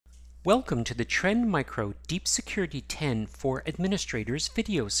Welcome to the Trend Micro Deep Security 10 for Administrators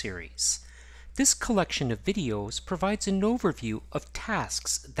video series. This collection of videos provides an overview of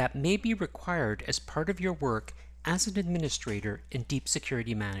tasks that may be required as part of your work as an administrator in Deep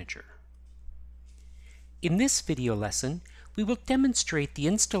Security Manager. In this video lesson, we will demonstrate the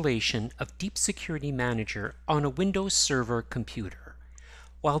installation of Deep Security Manager on a Windows Server computer.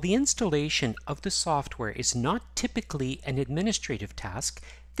 While the installation of the software is not typically an administrative task,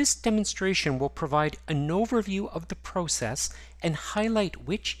 this demonstration will provide an overview of the process and highlight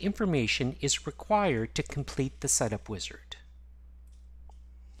which information is required to complete the setup wizard.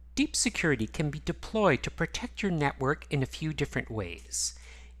 Deep Security can be deployed to protect your network in a few different ways.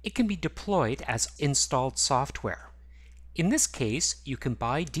 It can be deployed as installed software. In this case, you can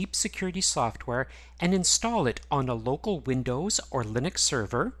buy Deep Security software and install it on a local Windows or Linux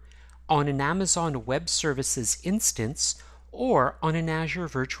server, on an Amazon Web Services instance, or on an Azure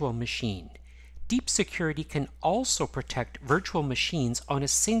virtual machine. Deep Security can also protect virtual machines on a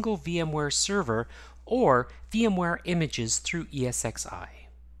single VMware server or VMware images through ESXi.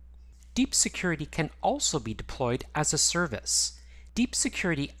 Deep Security can also be deployed as a service. Deep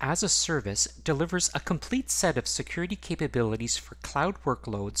Security as a service delivers a complete set of security capabilities for cloud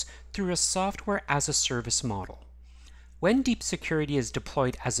workloads through a software as a service model. When Deep Security is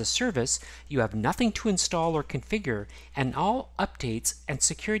deployed as a service, you have nothing to install or configure, and all updates and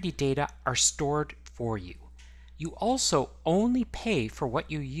security data are stored for you. You also only pay for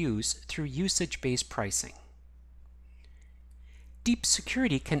what you use through usage-based pricing. Deep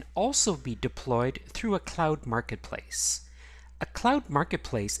Security can also be deployed through a cloud marketplace. A cloud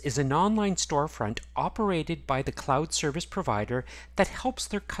marketplace is an online storefront operated by the cloud service provider that helps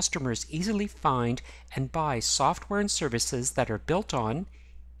their customers easily find and buy software and services that are built on,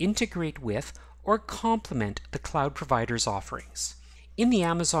 integrate with, or complement the cloud provider's offerings. In the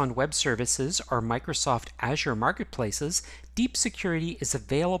Amazon Web Services or Microsoft Azure marketplaces, Deep Security is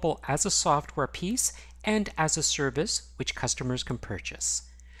available as a software piece and as a service which customers can purchase.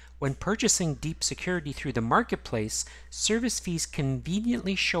 When purchasing Deep Security through the marketplace, service fees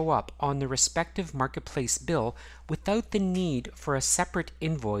conveniently show up on the respective marketplace bill without the need for a separate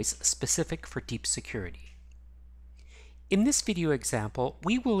invoice specific for Deep Security. In this video example,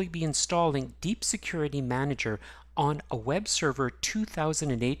 we will be installing Deep Security Manager on a Web Server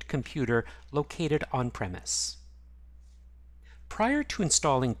 2008 computer located on-premise. Prior to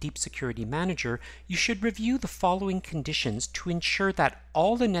installing Deep Security Manager, you should review the following conditions to ensure that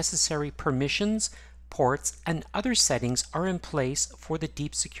all the necessary permissions, ports, and other settings are in place for the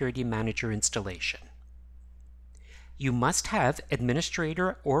Deep Security Manager installation. You must have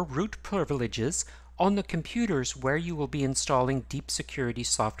administrator or root privileges on the computers where you will be installing Deep Security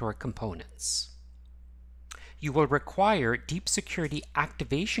software components. You will require Deep Security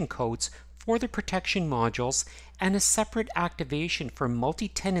activation codes for the protection modules and a separate activation for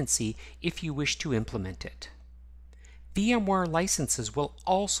multi-tenancy if you wish to implement it. VMware licenses will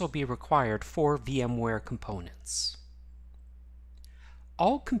also be required for VMware components.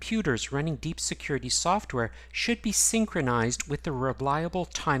 All computers running Deep Security software should be synchronized with a reliable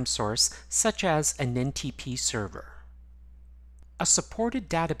time source such as an NTP server. A supported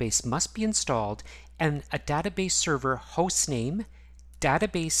database must be installed and a database server hostname,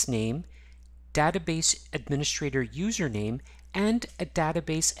 database name, database administrator username, and a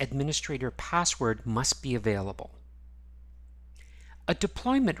database administrator password must be available. A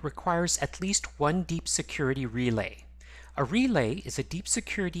deployment requires at least one Deep Security relay. A relay is a Deep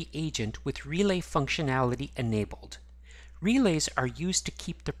Security agent with relay functionality enabled. Relays are used to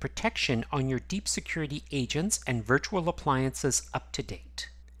keep the protection on your Deep Security agents and virtual appliances up to date.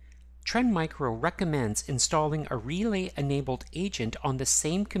 Trend Micro recommends installing a relay-enabled agent on the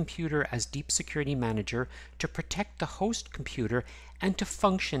same computer as Deep Security Manager to protect the host computer and to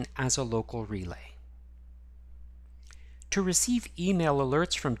function as a local relay. To receive email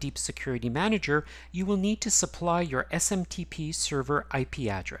alerts from Deep Security Manager, you will need to supply your SMTP server IP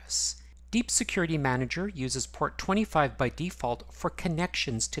address. Deep Security Manager uses port 25 by default for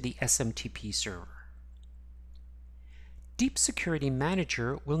connections to the SMTP server. Deep Security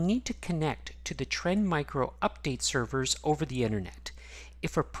Manager will need to connect to the Trend Micro update servers over the Internet.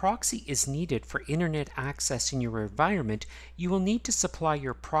 If a proxy is needed for Internet access in your environment, you will need to supply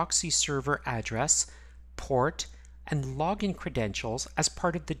your proxy server address, port, and login credentials as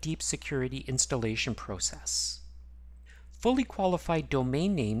part of the Deep Security installation process. Fully qualified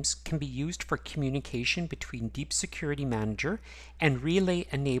domain names can be used for communication between Deep Security Manager and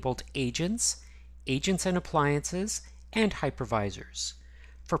relay-enabled agents and appliances, and hypervisors.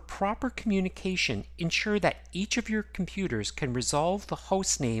 For proper communication, ensure that each of your computers can resolve the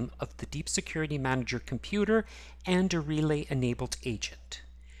hostname of the Deep Security Manager computer and a relay-enabled agent.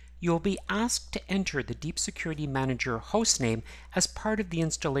 You will be asked to enter the Deep Security Manager hostname as part of the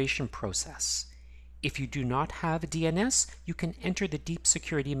installation process. If you do not have a DNS, you can enter the Deep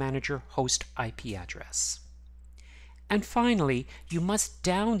Security Manager host IP address. And finally, you must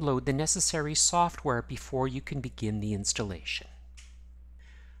download the necessary software before you can begin the installation.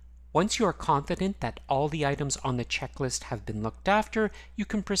 Once you are confident that all the items on the checklist have been looked after, you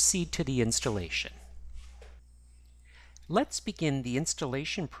can proceed to the installation. Let's begin the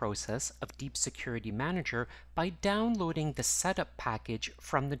installation process of Deep Security Manager by downloading the setup package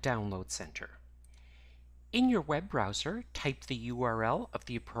from the Download Center. In your web browser, type the URL of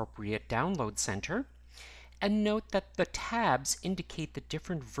the appropriate download center, and note that the tabs indicate the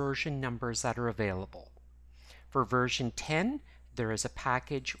different version numbers that are available. For version 10, there is a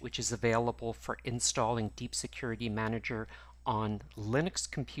package which is available for installing Deep Security Manager on Linux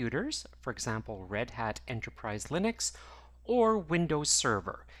computers, for example, Red Hat Enterprise Linux, or Windows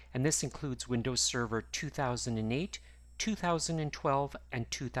Server, and this includes Windows Server 2008, 2012, and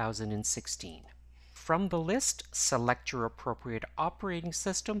 2016. From the list, select your appropriate operating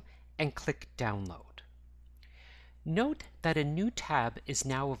system and click Download. Note that a new tab is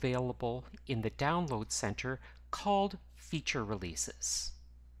now available in the Download Center called Feature Releases.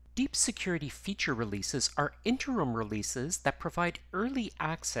 Deep Security Feature Releases are interim releases that provide early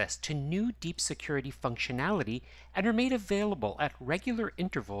access to new deep security functionality and are made available at regular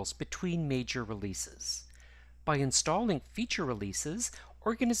intervals between major releases. By installing feature releases,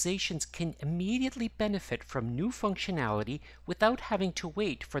 organizations can immediately benefit from new functionality without having to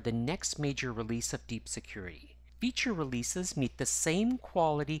wait for the next major release of deep security. Feature releases meet the same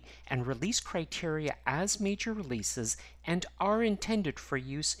quality and release criteria as major releases and are intended for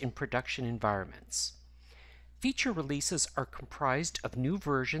use in production environments. Feature releases are comprised of new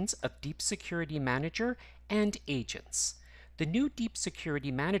versions of Deep Security Manager and agents. The new Deep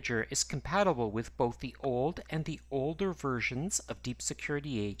Security Manager is compatible with both the old and the older versions of Deep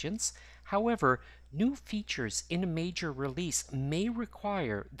Security agents. However, new features in a major release may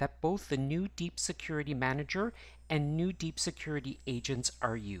require that both the new Deep Security Manager and new Deep Security agents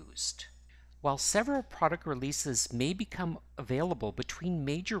are used. While several product releases may become available between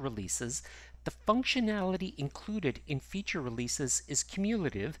major releases, the functionality included in feature releases is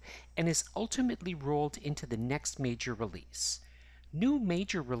cumulative and is ultimately rolled into the next major release. New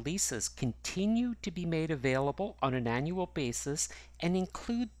major releases continue to be made available on an annual basis and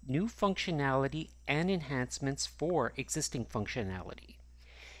include new functionality and enhancements for existing functionality.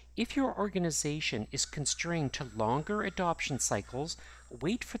 If your organization is constrained to longer adoption cycles,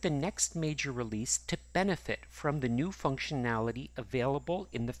 wait for the next major release to benefit from the new functionality available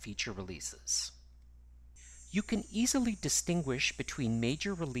in the feature releases. You can easily distinguish between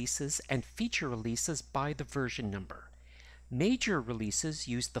major releases and feature releases by the version number. Major releases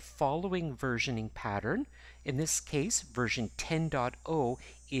use the following versioning pattern. In this case, version 10.0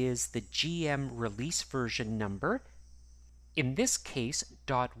 is the GM release version number. In this case,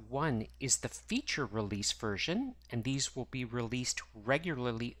 .1 is the feature release version, and these will be released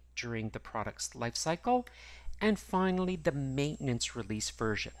regularly during the product's lifecycle. And finally, the maintenance release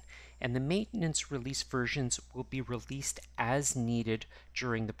version. And the maintenance release versions will be released as needed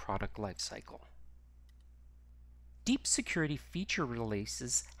during the product lifecycle. Deep security feature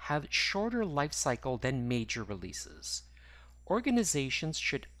releases have shorter lifecycle than major releases. Organizations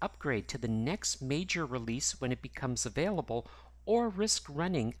should upgrade to the next major release when it becomes available or risk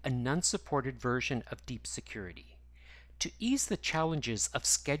running an unsupported version of deep security. To ease the challenges of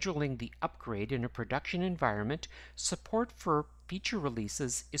scheduling the upgrade in a production environment, support for feature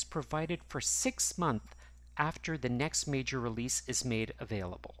releases is provided for 6 months after the next major release is made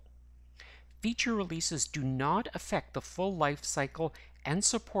available. Feature releases do not affect the full life cycle and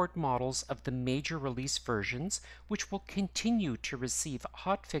support models of the major release versions, which will continue to receive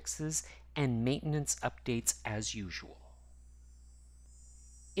hotfixes and maintenance updates as usual.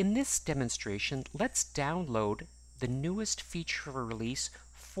 In this demonstration, let's download the newest feature release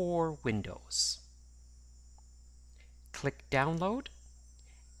for Windows. Click Download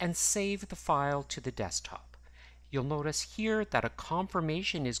and save the file to the desktop. You'll notice here that a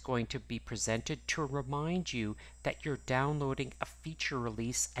confirmation is going to be presented to remind you that you're downloading a feature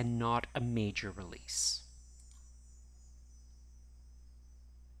release and not a major release.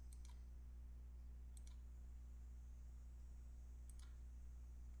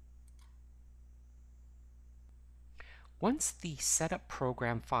 Once the setup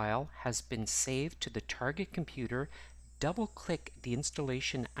program file has been saved to the target computer, double-click the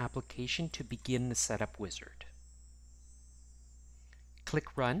installation application to begin the setup wizard.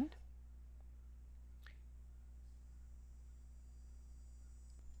 Click Run.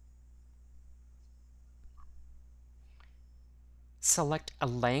 Select a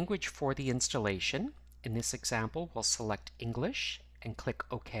language for the installation. In this example, we'll select English and click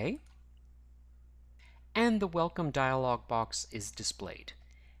OK. And the welcome dialog box is displayed.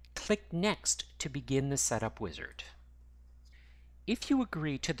 Click Next to begin the setup wizard. If you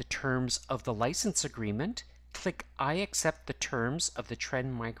agree to the terms of the license agreement, click I accept the terms of the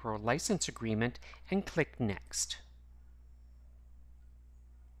Trend Micro license agreement and click Next.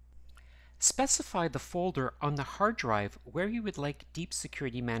 Specify the folder on the hard drive where you would like Deep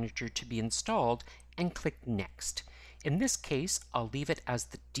Security Manager to be installed and click Next. In this case, I'll leave it as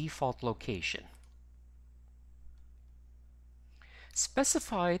the default location.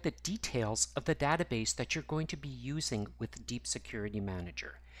 Specify the details of the database that you're going to be using with Deep Security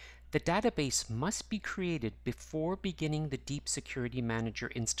Manager. The database must be created before beginning the Deep Security Manager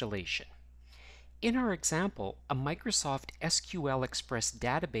installation. In our example, a Microsoft SQL Express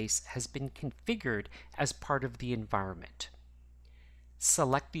database has been configured as part of the environment.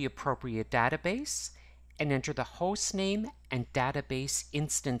 Select the appropriate database and enter the host name and database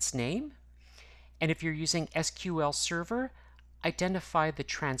instance name. And if you're using SQL Server, identify the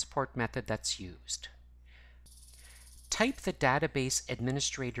transport method that's used. Type the database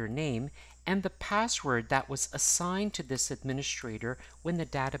administrator name and the password that was assigned to this administrator when the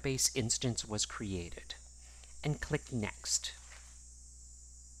database instance was created, and click Next.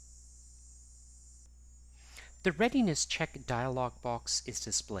 The Readiness Check dialog box is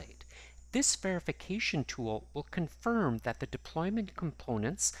displayed. This verification tool will confirm that the deployment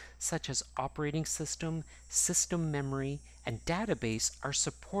components such as operating system, system memory, and database are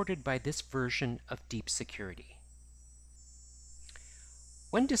supported by this version of Deep Security.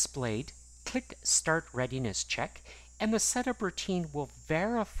 When displayed, click Start Readiness Check and the setup routine will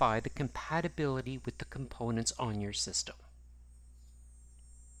verify the compatibility with the components on your system.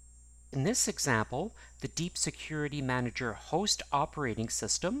 In this example, the Deep Security Manager host operating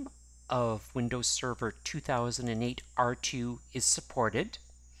system of Windows Server 2008 R2 is supported.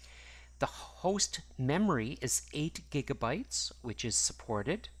 The host memory is 8 GB, which is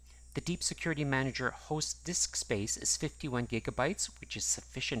supported. The Deep Security Manager host disk space is 51 GB, which is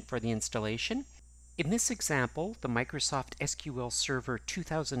sufficient for the installation. In this example, the Microsoft SQL Server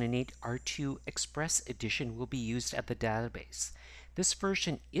 2008 R2 Express Edition will be used at the database. This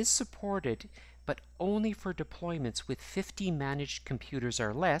version is supported, but only for deployments with 50 managed computers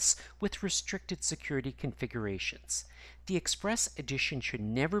or less with restricted security configurations. The Express Edition should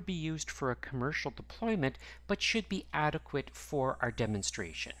never be used for a commercial deployment, but should be adequate for our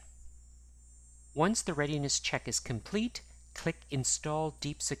demonstration. Once the readiness check is complete, click Install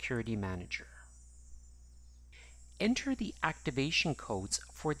Deep Security Manager. Enter the activation codes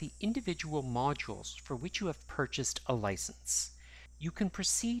for the individual modules for which you have purchased a license. You can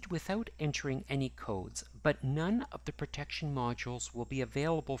proceed without entering any codes, but none of the protection modules will be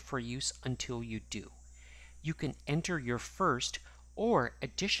available for use until you do. You can enter your first or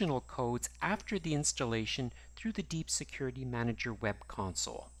additional codes after the installation through the Deep Security Manager web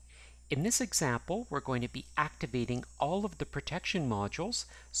console. In this example, we're going to be activating all of the protection modules,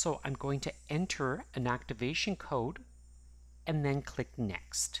 so I'm going to enter an activation code and then click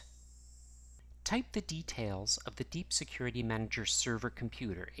Next. Type the details of the Deep Security Manager server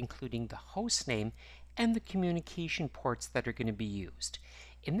computer, including the host name and the communication ports that are going to be used.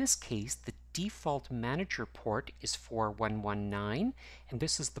 In this case, the default manager port is 4119, and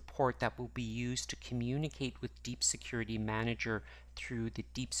this is the port that will be used to communicate with Deep Security Manager through the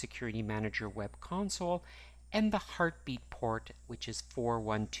Deep Security Manager web console, and the heartbeat port, which is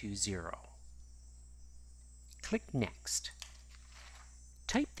 4120. Click Next.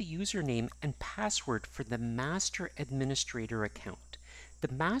 Type the username and password for the master administrator account.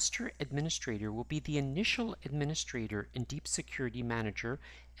 The master administrator will be the initial administrator in Deep Security Manager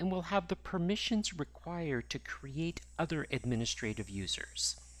and will have the permissions required to create other administrative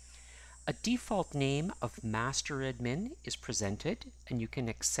users. A default name of master admin is presented, and you can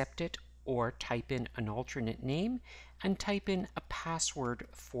accept it or type in an alternate name and type in a password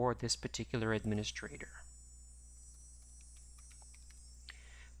for this particular administrator.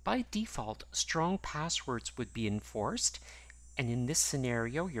 By default, strong passwords would be enforced, and in this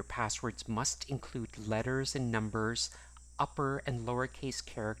scenario, your passwords must include letters and numbers, upper and lowercase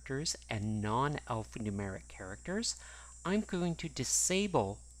characters, and non-alphanumeric characters. I'm going to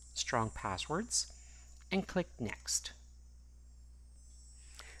disable strong passwords and click Next.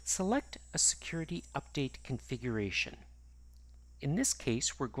 Select a security update configuration. In this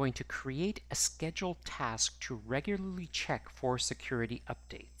case, we're going to create a scheduled task to regularly check for security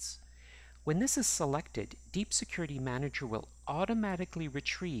updates. When this is selected, Deep Security Manager will automatically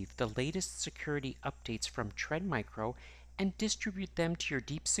retrieve the latest security updates from Trend Micro and distribute them to your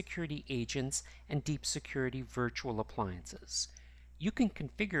Deep Security agents and Deep Security virtual appliances. You can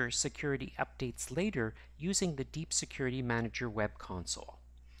configure security updates later using the Deep Security Manager web console.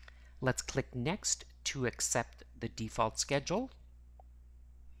 Let's click Next to accept the default schedule.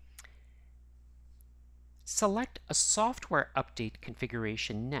 Select a software update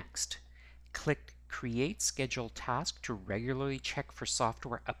configuration next. Click Create Scheduled Task to regularly check for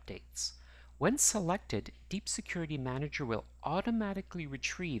software updates. When selected, Deep Security Manager will automatically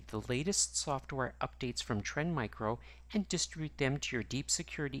retrieve the latest software updates from Trend Micro and distribute them to your Deep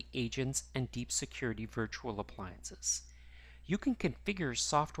Security agents and Deep Security virtual appliances. You can configure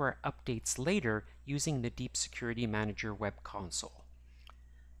software updates later using the Deep Security Manager web console.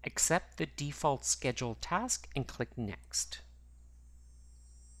 Accept the default scheduled task and click Next.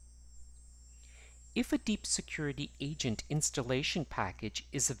 If a Deep Security Agent installation package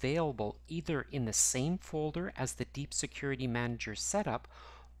is available either in the same folder as the Deep Security Manager setup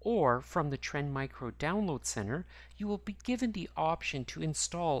or from the Trend Micro Download Center, you will be given the option to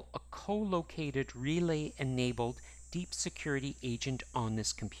install a co-located relay-enabled Deep Security Agent on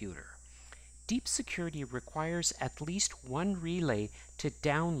this computer. Deep Security requires at least one relay to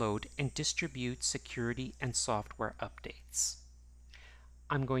download and distribute security and software updates.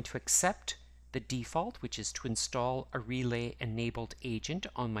 I'm going to accept the default, which is to install a relay-enabled agent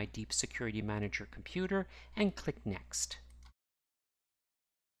on my Deep Security Manager computer, and click Next.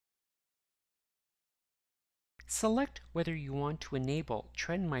 Select whether you want to enable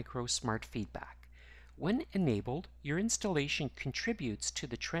Trend Micro Smart Feedback. When enabled, your installation contributes to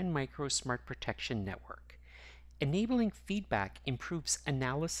the Trend Micro Smart Protection Network. Enabling feedback improves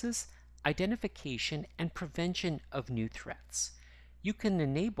analysis, identification, and prevention of new threats. You can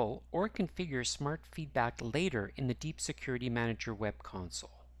enable or configure smart feedback later in the Deep Security Manager web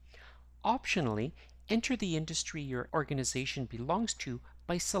console. Optionally, enter the industry your organization belongs to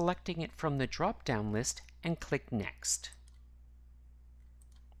by selecting it from the drop-down list and click Next.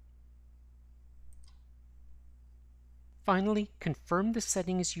 Finally, confirm the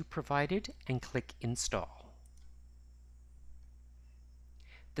settings you provided and click Install.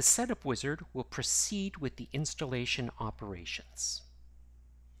 The Setup Wizard will proceed with the installation operations.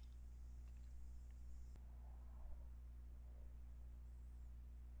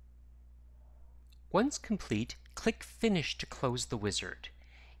 Once complete, click Finish to close the wizard.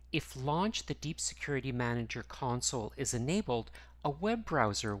 If Launch the Deep Security Manager console is enabled, a web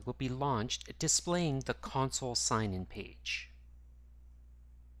browser will be launched displaying the console sign-in page.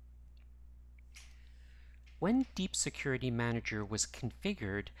 When Deep Security Manager was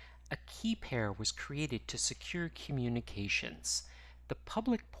configured, a key pair was created to secure communications. The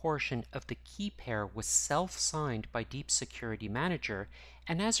public portion of the key pair was self-signed by Deep Security Manager,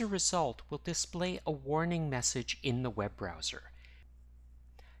 and as a result will display a warning message in the web browser.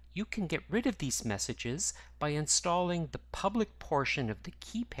 You can get rid of these messages by installing the public portion of the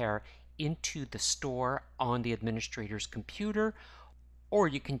key pair into the store on the administrator's computer, or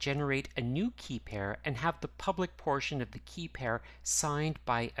you can generate a new key pair and have the public portion of the key pair signed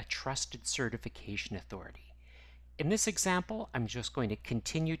by a trusted certification authority. In this example, I'm just going to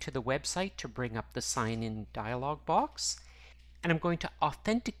continue to the website to bring up the sign-in dialog box, and I'm going to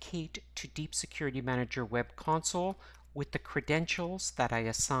authenticate to Deep Security Manager web console with the credentials that I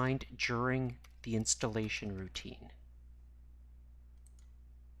assigned during the installation routine.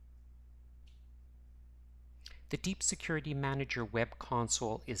 The Deep Security Manager web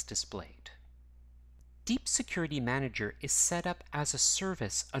console is displayed. Deep Security Manager is set up as a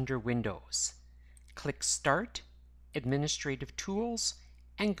service under Windows. Click Start, Administrative Tools,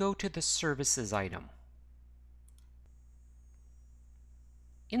 and go to the Services item.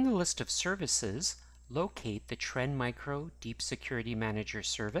 In the list of services, locate the Trend Micro Deep Security Manager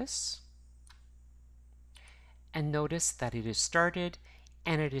service, and notice that it is started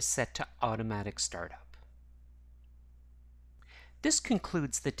and it is set to automatic startup. This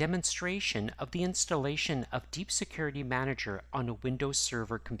concludes the demonstration of the installation of Deep Security Manager on a Windows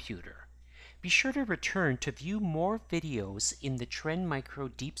Server computer. Be sure to return to view more videos in the Trend Micro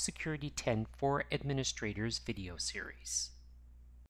Deep Security 10 for Administrators video series.